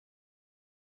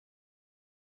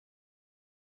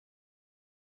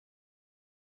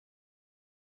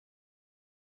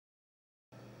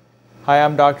Hi,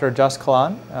 I'm Dr.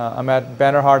 Kahlon. I'm at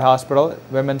Banner Heart Hospital,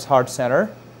 Women's Heart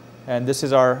Center, and this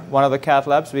is one of the cath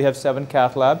labs. We have 7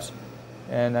 cath labs,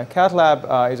 and a cath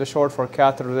lab is a short for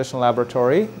catheterization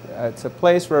laboratory. It's a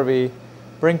place where we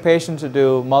bring patients to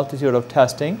do multitude of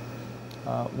testing.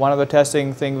 One of the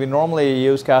testing thing we normally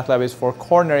use cath lab is for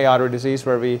coronary artery disease,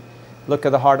 where we look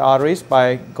at the heart arteries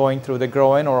by going through the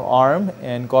groin or arm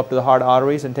and go up to the heart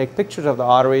arteries and take pictures of the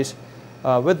arteries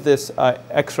with this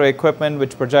X-ray equipment,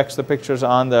 which projects the pictures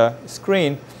on the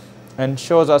screen and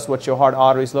shows us what your heart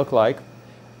arteries look like.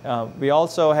 We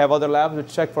also have other labs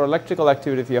which check for electrical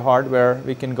activity of your heart, where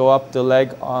we can go up the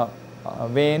leg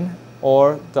vein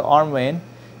or the arm vein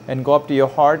and go up to your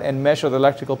heart and measure the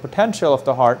electrical potential of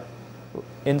the heart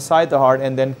inside the heart,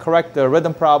 and then correct the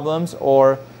rhythm problems,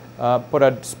 or put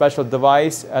a special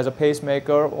device as a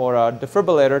pacemaker or a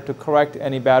defibrillator to correct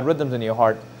any bad rhythms in your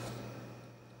heart.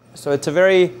 So it's a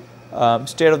very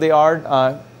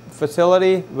state-of-the-art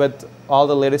facility with all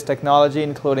the latest technology,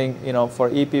 including, for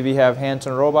EP we have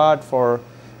hands-on robot. For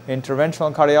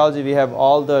interventional cardiology we have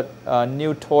all the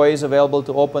new toys available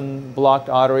to open blocked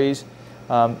arteries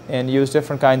and use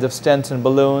different kinds of stents and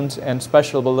balloons and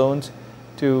special balloons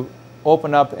to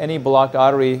open up any blocked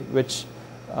artery, which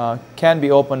can be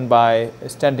opened by a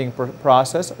stenting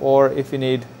process, or if you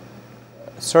need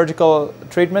surgical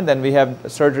treatment, then we have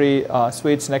surgery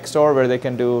suites next door where they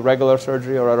can do regular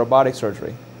surgery or a robotic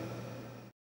surgery.